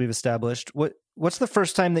voice, as we've established. What's the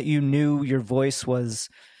first time that you knew your voice was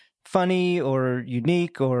funny or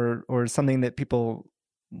unique or something that people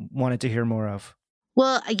wanted to hear more of?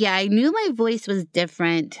 Well, yeah, I knew my voice was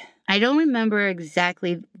different. I don't remember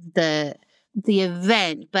exactly the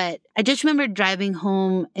event, but I just remember driving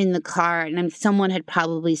home in the car and someone had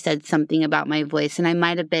probably said something about my voice, and I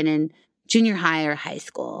might have been in junior high or high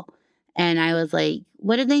school. And I was like,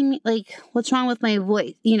 what did they mean? Like, what's wrong with my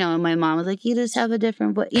voice? And my mom was like, you just have a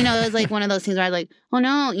different voice. It was like one of those things where I was like, oh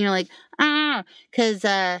no, because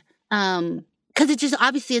it just,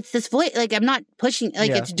 obviously it's this voice. Like, I'm not pushing,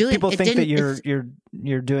 like, it's doing. People think that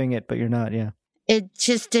you're doing it, but you're not. Yeah. It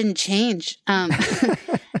just didn't change. And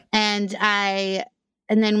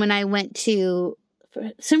then when I went to,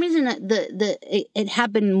 for some reason, it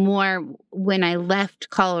happened more when I left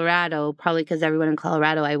Colorado, probably because everyone in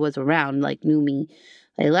Colorado I was around, like, knew me.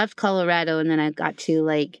 I left Colorado, and then I got to,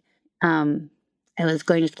 like, I was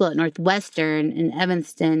going to school at Northwestern in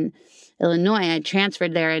Evanston, Illinois. I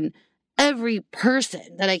transferred there, and every person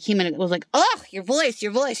that I came in was like, oh, your voice,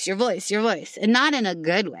 your voice, your voice, your voice. And not in a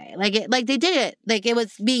good way. Like they did it, like it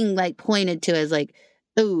was being like pointed to as like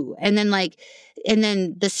ooh. And then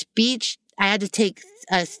the speech, I had to take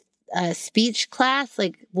a speech class,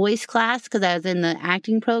 like voice class, because I was in the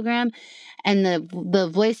acting program. And the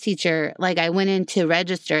voice teacher, like, I went in to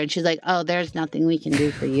register and she's like, oh, there's nothing we can do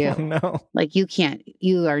for you. Oh, no. Like,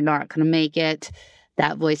 you are not going to make it.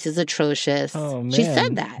 That voice is atrocious. Oh, man. She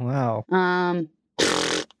said that. Wow.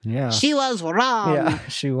 Yeah. She was wrong. Yeah,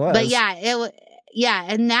 she was. But yeah,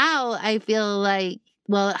 and now I feel like,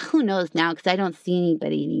 well, who knows now, because I don't see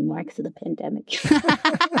anybody anymore because of the pandemic.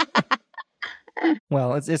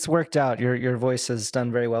 Well, it's worked out. Your voice has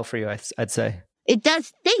done very well for you, I'd say. It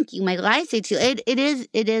does. Thank you, Michael. I say too. It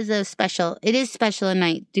is special, and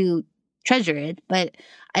I do treasure it. But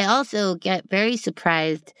I also get very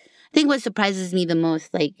surprised. I think what surprises me the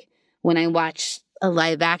most, like when I watch a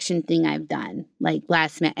live action thing I've done, like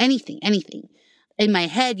last minute, anything in my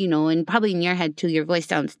head, and probably in your head too, your voice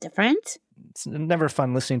sounds different. It's never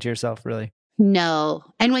fun listening to yourself, really. No.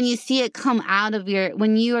 And when you see it come out of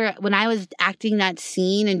when I was acting that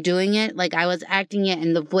scene and doing it, like I was acting it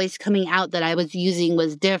and the voice coming out that I was using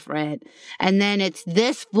was different. And then it's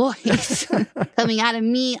this voice coming out of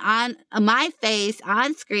me on my face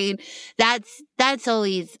on screen. That's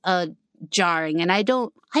always jarring. And I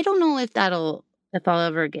don't know if I'll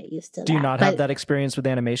ever get used to that. Do you not have that experience with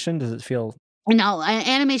animation? Does it feel... No,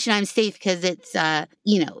 animation I'm safe because it's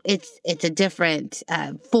it's a different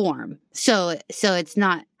form. So it's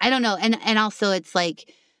not, I don't know, and also it's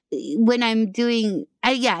like when I'm doing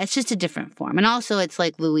it's just a different form. And also it's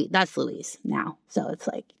like that's Louise now. So it's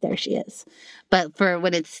like there she is. But for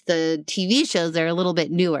when it's the TV shows, they're a little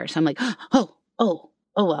bit newer. So I'm like, oh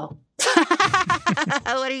well.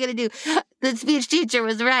 What are you going to do? The speech teacher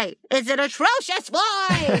was right. It's an atrocious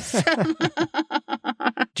voice.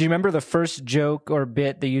 Do you remember the first joke or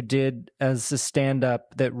bit that you did as a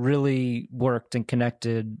stand-up that really worked and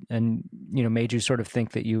connected and, made you sort of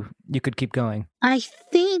think that you could keep going? I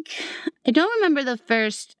don't remember the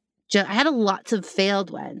first joke. I had lots of failed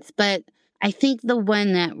ones, but I think the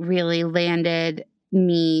one that really landed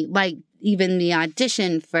me, like even the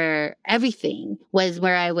audition for everything, was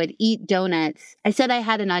where I would eat donuts. I said I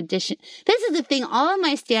had an audition. This is the thing. All of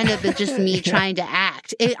my stand-up is just me trying to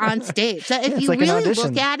act on stage. So if you like really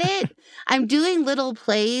look at it, I'm doing little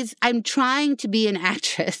plays. I'm trying to be an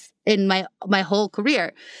actress in my whole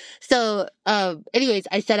career. So anyways,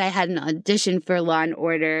 I said I had an audition for Law and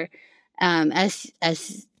Order, SVU.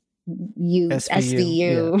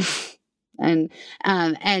 Yeah. And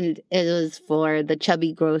it was for the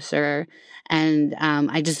chubby grocer, and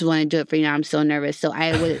I just want to do it for you. I'm so nervous. So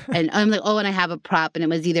I would, and I'm like, and I have a prop, and it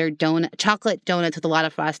was either chocolate donuts with a lot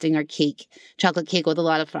of frosting or chocolate cake with a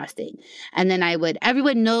lot of frosting. And then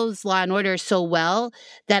everyone knows Law and Order so well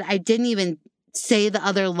that I didn't even say the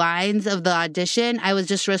other lines of the audition. I was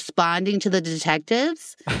just responding to the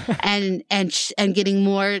detectives and getting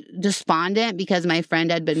more despondent because my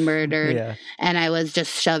friend had been murdered. Yeah. And I was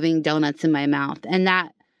just shoving donuts in my mouth, and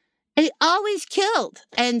that it always killed.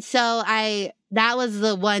 And so that was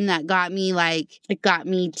the one that got me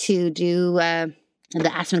to do the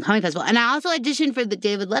Aspen Comedy Festival. And I also auditioned for the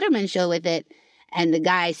David Letterman show with it, and the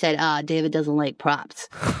guy said, David doesn't like props,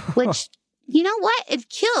 which you know what? It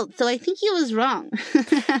killed. So I think he was wrong.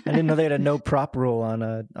 I didn't know they had a no prop rule on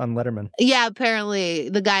Letterman. Yeah, apparently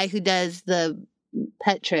the guy who does the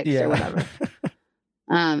pet tricks or whatever.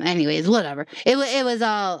 Anyways, whatever. It was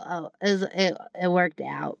all it worked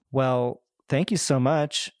out. Well, thank you so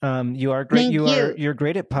much. You are great. You're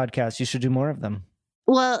great at podcasts. You should do more of them.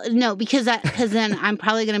 Well, no, because then I'm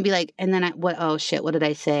probably gonna be like, and then oh shit, what did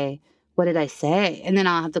I say? What did I say? And then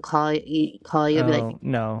I'll have to call you and be like,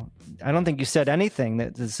 no. I don't think you said anything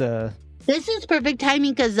that is... This is perfect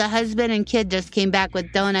timing because the husband and kid just came back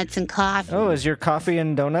with donuts and coffee. Oh, is your coffee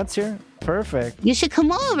and donuts here? Perfect. You should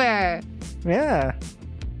come over. Yeah.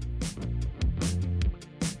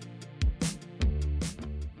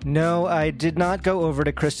 No, I did not go over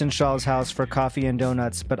to Kristen Schaal's house for coffee and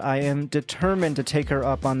donuts, but I am determined to take her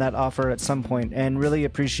up on that offer at some point and really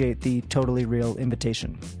appreciate the totally real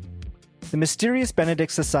invitation. The Mysterious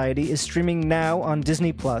Benedict Society is streaming now on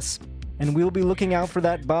Disney+, and we'll be looking out for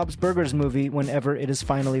that Bob's Burgers movie whenever it is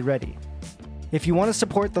finally ready. If you want to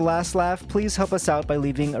support The Last Laugh, please help us out by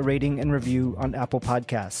leaving a rating and review on Apple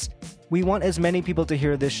Podcasts. We want as many people to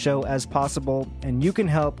hear this show as possible, and you can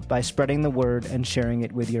help by spreading the word and sharing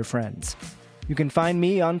it with your friends. You can find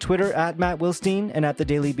me on Twitter at Matt Wilstein and at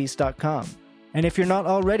thedailybeast.com. And if you're not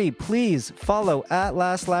already, please follow at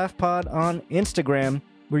Last Laugh Pod on Instagram,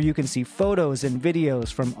 where you can see photos and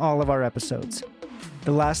videos from all of our episodes.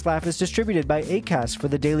 The Last Laugh is distributed by Acast for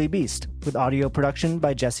The Daily Beast, with audio production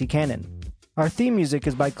by Jesse Cannon. Our theme music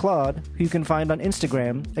is by Claude, who you can find on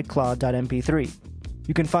Instagram at claude.mp3.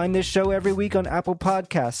 You can find this show every week on Apple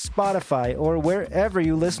Podcasts, Spotify, or wherever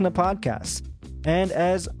you listen to podcasts. And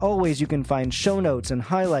as always, you can find show notes and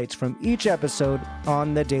highlights from each episode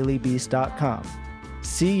on thedailybeast.com.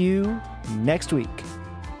 See you next week.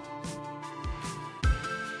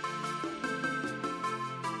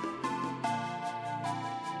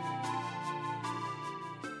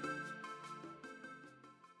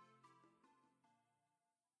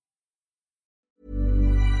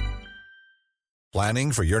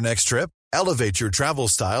 Planning for your next trip? Elevate your travel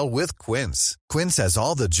style with Quince. Quince has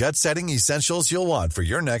all the jet-setting essentials you'll want for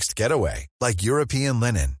your next getaway, like European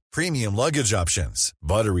linen, premium luggage options,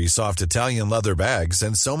 buttery soft Italian leather bags,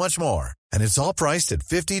 and so much more. And it's all priced at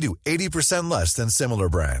 50 to 80% less than similar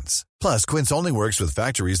brands. Plus, Quince only works with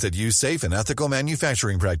factories that use safe and ethical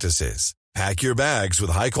manufacturing practices. Pack your bags with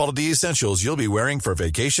high-quality essentials you'll be wearing for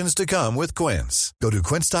vacations to come with Quince. Go to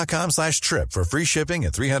quince.com/trip for free shipping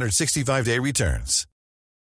and 365-day returns.